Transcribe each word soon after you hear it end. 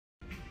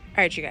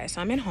All right, you guys,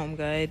 so I'm in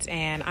HomeGoods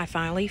and I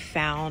finally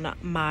found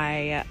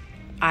my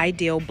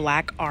ideal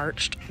black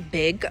arched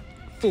big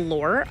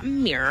floor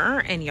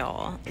mirror. And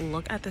y'all,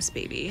 look at this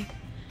baby.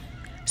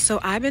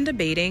 So I've been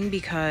debating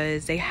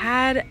because they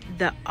had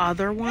the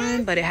other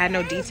one, but it had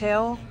no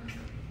detail.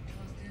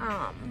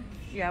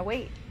 Yeah,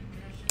 wait.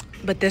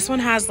 But this one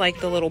has like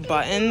the little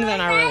buttons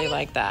and I really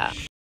like that.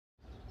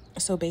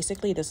 So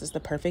basically this is the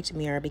perfect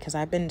mirror because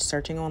I've been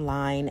searching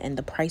online and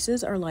the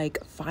prices are like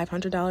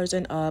 $500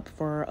 and up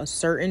for a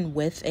certain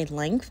width and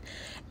length.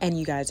 And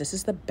you guys, this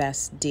is the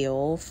best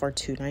deal for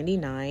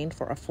 $299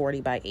 for a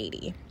 40 by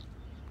 80.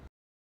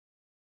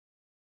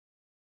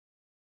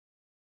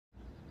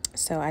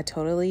 So I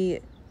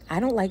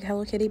don't like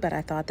Hello Kitty, but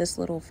I thought this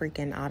little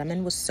freaking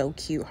ottoman was so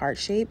cute,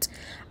 heart-shaped.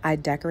 I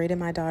decorated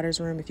my daughter's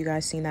room. If you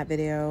guys seen that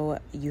video,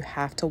 you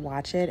have to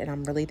watch it. And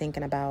I'm really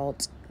thinking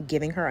about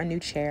giving her a new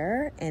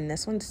chair. And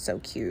this one's so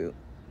cute.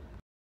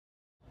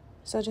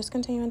 So just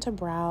continuing to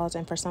browse.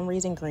 And for some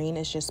reason, green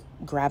is just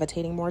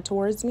gravitating more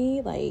towards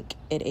me. Like,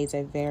 it is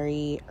a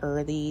very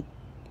early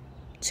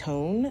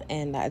tone.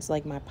 And that's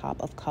like my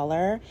pop of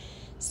color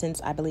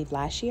since I believe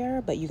last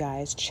year. But you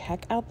guys,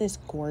 check out this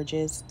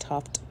gorgeous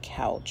tuft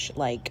couch.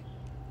 Like,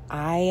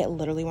 I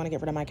literally want to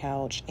get rid of my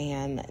couch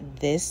and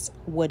this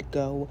would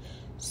go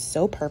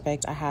so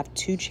perfect. I have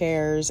two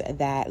chairs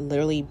that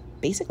literally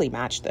basically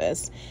match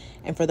this,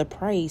 and for the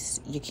price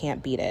you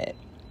can't beat it.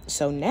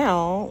 So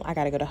now I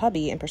gotta go to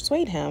hubby and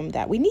persuade him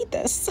that we need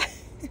this.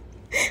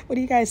 What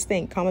do you guys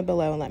think? Comment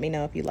below and let me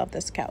know if you love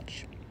this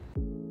couch.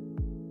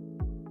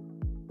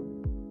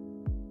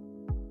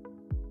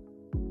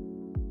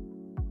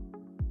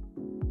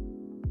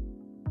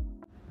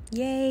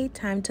 Yay,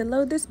 time to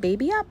load this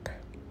baby up.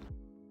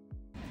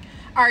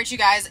 All right, you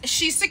guys,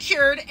 she's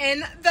secured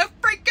in the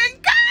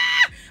freaking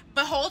car.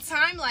 The whole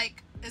time,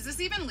 like, is this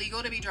even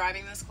legal to be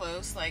driving this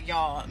close? Like,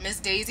 y'all,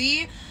 Miss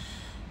Daisy,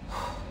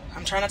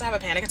 I'm trying not to have a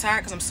panic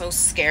attack because I'm so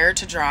scared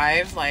to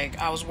drive. Like,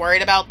 I was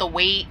worried about the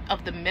weight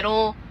of the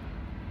middle,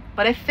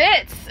 but it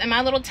fits in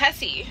my little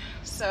Tessie.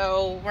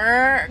 So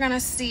we're gonna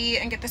see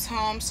and get this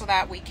home so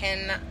that we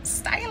can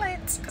style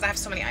it because I have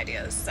so many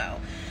ideas.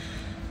 So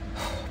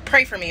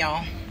pray for me,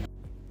 y'all.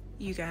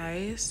 You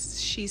guys,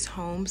 she's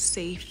home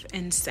safe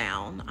and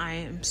sound. I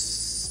am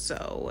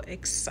so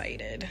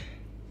excited.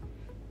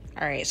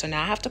 All right, so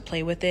now I have to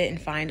play with it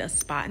and find a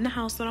spot in the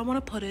house that I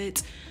want to put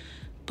it.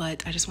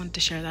 But I just wanted to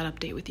share that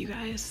update with you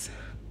guys.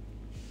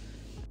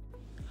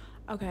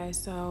 Okay,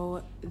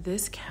 so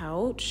this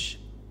couch,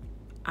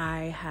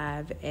 I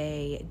have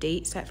a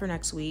date set for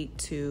next week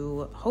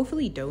to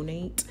hopefully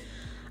donate.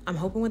 I'm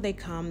hoping when they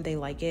come, they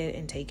like it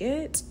and take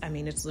it. I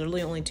mean, it's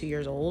literally only 2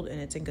 years old and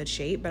it's in good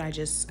shape, but I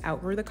just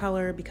outgrew the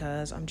color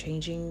because I'm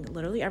changing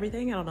literally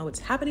everything. I don't know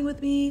what's happening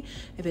with me.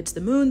 If it's the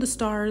moon, the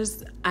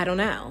stars, I don't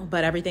know,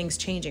 but everything's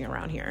changing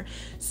around here.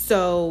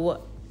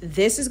 So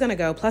this is gonna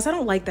go. Plus, I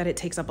don't like that it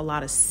takes up a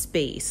lot of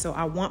space. So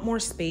I want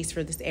more space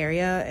for this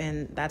area,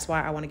 and that's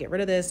why I wanna get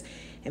rid of this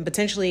and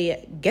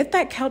potentially get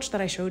that couch that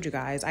I showed you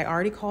guys. I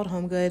already called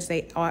HomeGoods.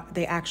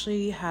 They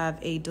actually have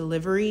a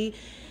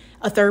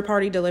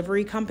third-party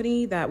delivery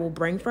company that will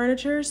bring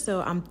furniture.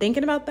 So I'm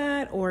thinking about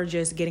that, or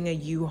just getting a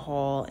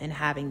U-Haul and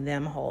having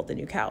them haul the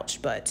new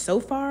couch. But so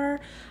far,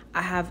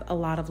 I have a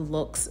lot of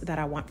looks that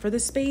I want for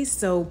this space.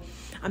 So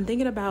I'm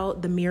thinking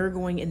about the mirror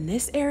going in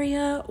this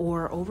area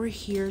or over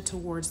here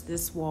towards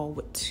this wall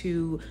with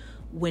two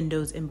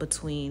windows in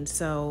between.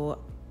 So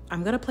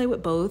I'm gonna play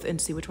with both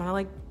and see which one I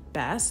like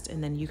best,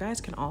 and then you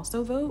guys can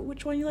also vote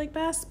which one you like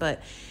best,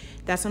 but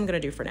that's what I'm gonna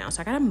do for now. So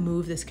I gotta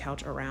move this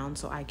couch around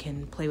so I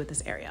can play with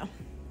this area.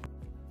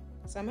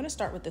 So I'm gonna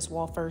start with this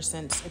wall first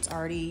since it's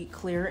already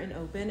clear and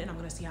open, and I'm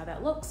gonna see how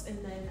that looks,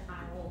 and then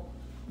I will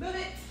move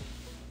it.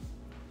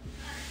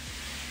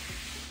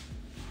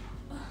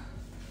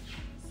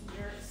 This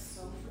mirror is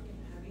so freaking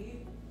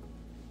heavy.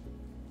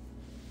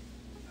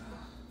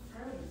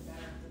 Probably would be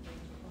better if the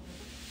things were open.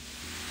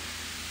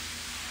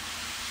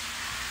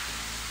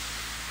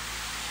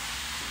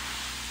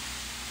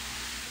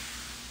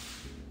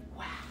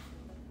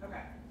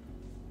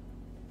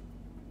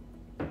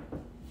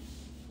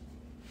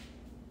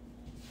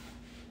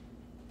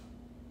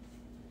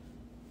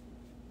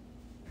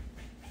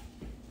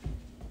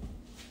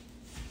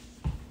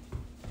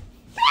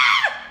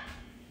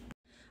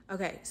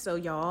 Okay, so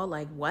y'all,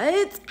 like,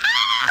 what?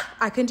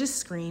 I can just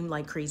scream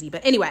like crazy.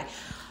 But anyway,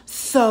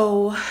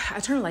 so I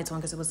turned the lights on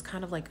because it was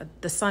kind of like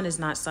the sun is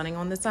not sunning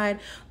on this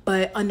side.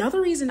 But another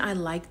reason I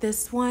like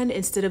this one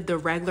instead of the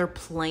regular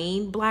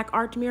plain black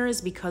arch mirror is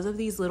because of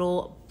these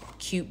little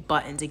cute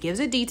buttons. It gives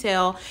it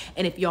detail.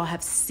 And if y'all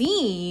have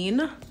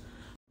seen,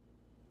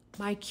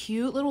 my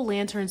cute little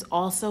lanterns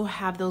also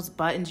have those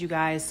buttons, you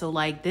guys. So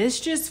like this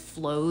just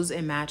flows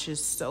and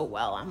matches so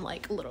well. I'm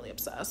like literally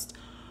obsessed.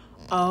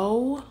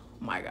 Oh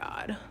my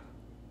God.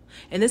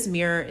 And this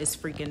mirror is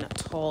freaking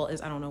tall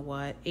as I don't know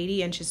what,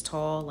 80 inches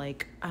tall.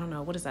 Like, I don't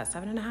know, what is that,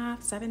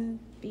 7.5, 7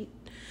 feet?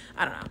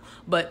 I don't know,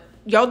 but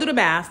y'all do the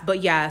math.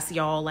 But yes,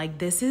 y'all, like,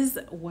 this is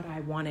what I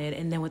wanted.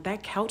 And then with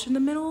that couch in the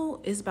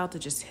middle, is about to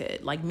just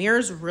hit. Like,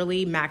 mirrors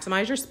really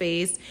maximize your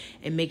space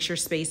and makes your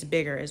space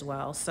bigger as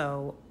well.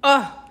 So,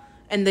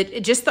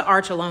 and just the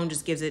arch alone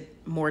just gives it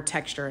more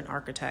texture and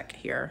architect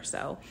here.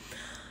 So,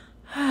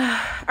 all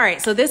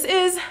right, so this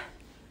is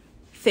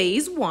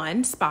phase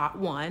 1, spot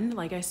 1.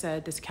 Like I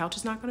said, this couch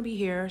is not going to be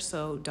here,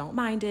 so don't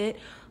mind it.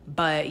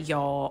 But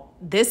y'all,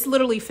 this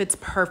literally fits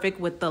perfect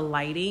with the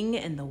lighting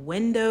and the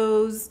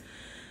windows.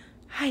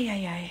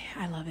 I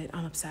love it.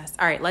 I'm obsessed.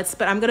 All right,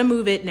 but I'm going to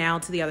move it now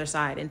to the other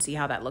side and see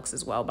how that looks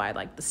as well by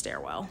like the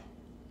stairwell.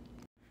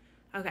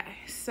 Okay,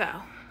 so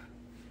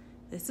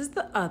this is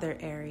the other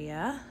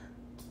area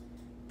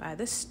by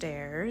the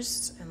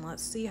stairs, and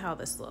let's see how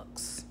this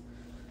looks.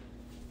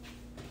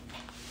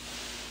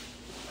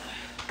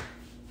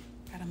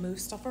 Gotta move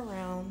stuff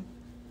around.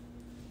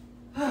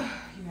 You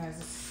guys,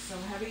 it's so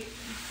heavy.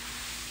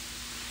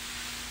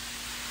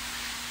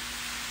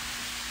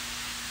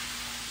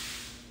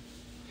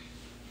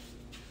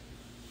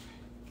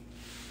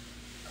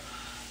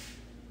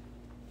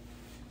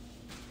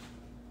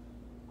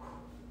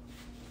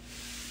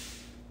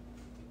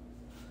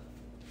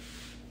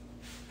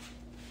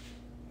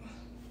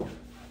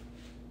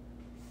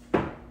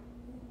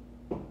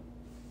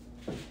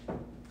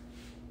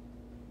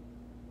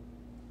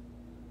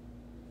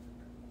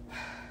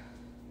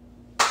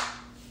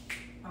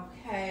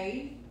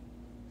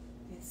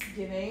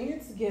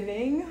 It's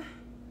giving.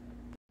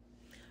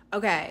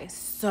 Okay,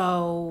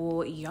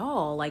 so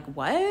y'all, like,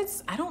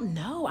 what? I don't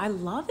know. I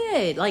love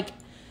it. Like,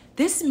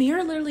 this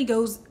mirror literally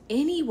goes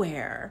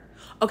anywhere.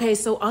 Okay,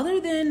 so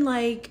other than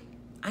like,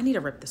 I need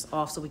to rip this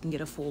off so we can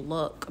get a full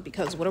look,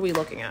 because what are we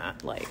looking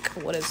at? Like,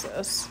 what is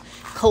this?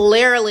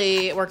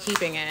 Clearly, we're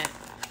keeping it.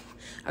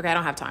 Okay, I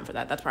don't have time for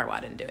that. That's probably why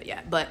I didn't do it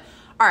yet. But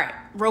all right,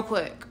 real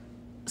quick.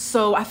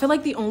 So I feel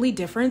like the only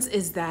difference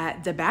is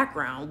that the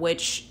background,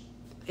 which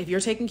if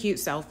you're taking cute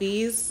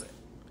selfies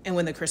and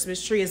when the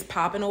Christmas tree is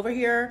popping over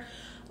here,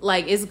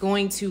 like, it's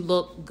going to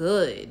look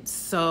good.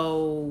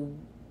 So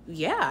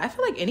yeah, I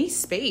feel like any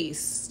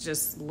space,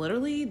 just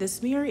literally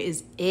this mirror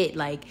is it.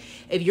 Like,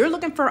 if you're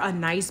looking for a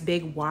nice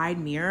big wide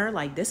mirror,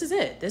 like, this is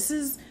it. This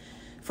is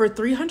for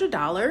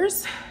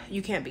 $300.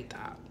 You can't beat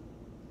that.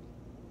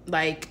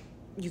 Like,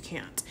 you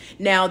can't.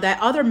 Now, that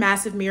other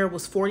massive mirror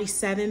was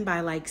 47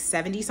 by like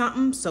 70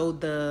 something. So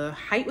the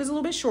height was a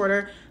little bit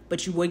shorter,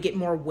 but you would get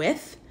more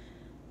width.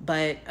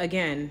 But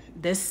again,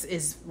 this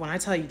is, when I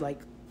tell you,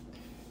 like,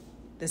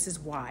 this is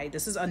wide.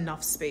 This is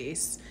enough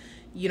space.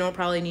 You don't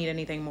probably need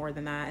anything more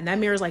than that. And that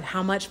mirror is like,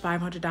 how much?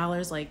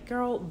 $500? Like,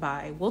 girl,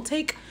 bye. We'll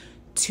take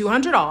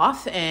 $200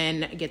 off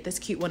and get this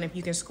cute one if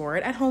you can score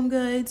it at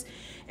HomeGoods.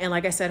 And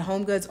like I said,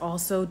 HomeGoods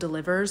also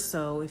delivers.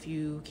 So if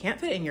you can't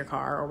fit in your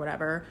car or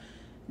whatever,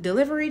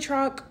 delivery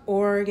truck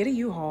or get a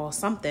U-Haul,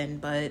 something.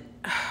 But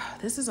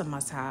this is a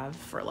must-have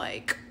for,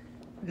 like,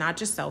 not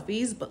just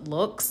selfies, but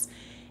looks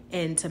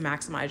and to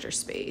maximize your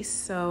space.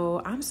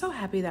 So I'm so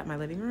happy that my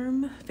living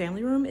room,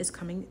 family room is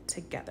coming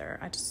together.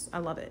 I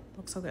love it. It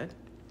looks so good.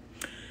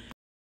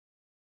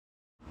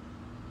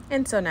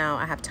 And so now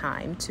I have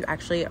time to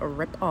actually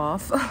rip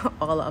off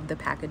all of the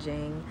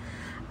packaging.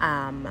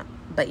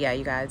 But yeah,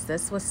 you guys,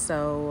 this was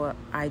so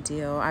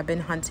ideal. I've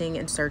been hunting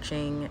and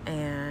searching,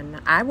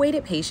 and I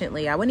waited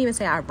patiently. I wouldn't even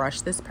say I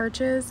rushed this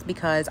purchase,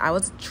 because I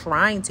was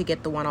trying to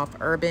get the one off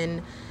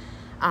Urban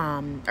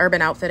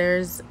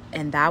Outfitters,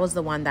 and that was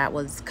the one that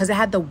was, because it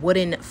had the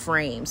wooden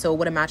frame, so it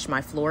would have matched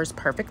my floors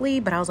perfectly.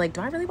 But I was like,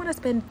 do I really want to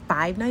spend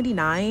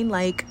 $5.99?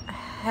 Like,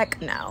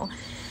 heck no.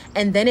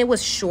 And then it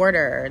was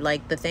shorter.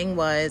 Like, the thing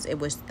was,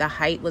 the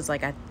height was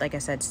like I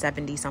said,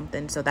 70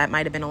 something. So that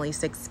might have been only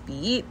 6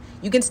 feet.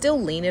 You can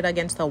still lean it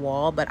against the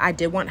wall, but I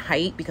did want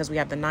height because we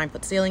have the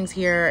 9-foot ceilings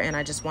here, and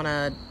I just want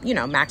to,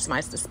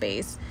 maximize the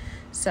space.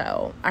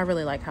 So I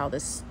really like how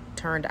this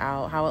turned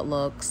out, how it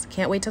looks.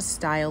 Can't wait to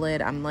style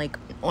it. I'm like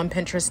on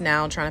Pinterest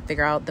now trying to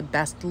figure out the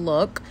best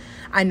look.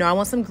 I know I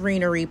want some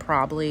greenery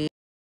probably.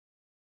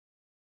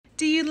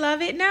 Do you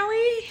love it, Noe?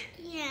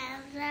 Yeah,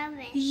 I love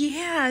it.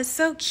 Yeah,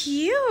 so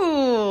cute.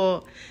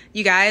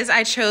 You guys,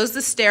 I chose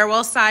the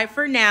stairwell side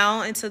for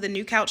now until the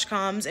new couch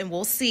comes, and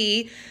we'll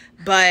see.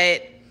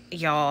 But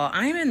y'all,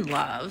 I'm in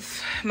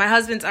love. My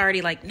husband's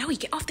already like, Noe,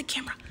 get off the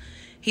camera.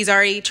 He's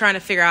already trying to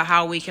figure out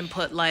how we can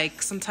put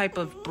like some type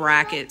of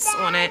brackets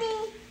on it.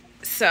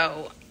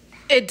 So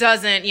it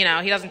doesn't, he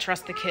doesn't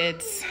trust the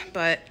kids,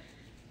 but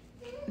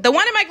the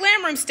one in my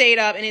glam room stayed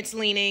up and it's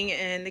leaning,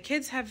 and the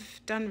kids have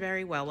done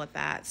very well with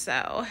that.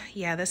 So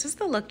yeah, this is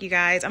the look, you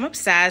guys. I'm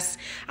obsessed.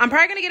 I'm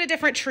probably going to get a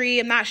different tree.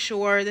 I'm not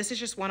sure. This is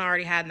just one I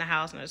already had in the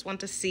house, and I just want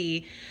to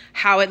see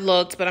how it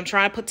looked, but I'm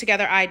trying to put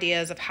together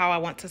ideas of how I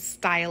want to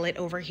style it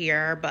over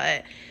here.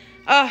 But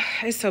oh,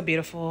 it's so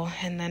beautiful.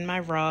 And then my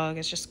rug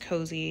is just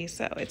cozy.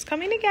 So it's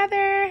coming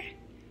together.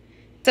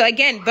 So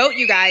again, vote,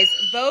 you guys.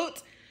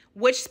 Vote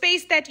which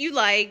space that you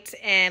liked,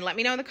 and let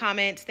me know in the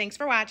comments. Thanks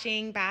for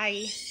watching.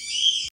 Bye.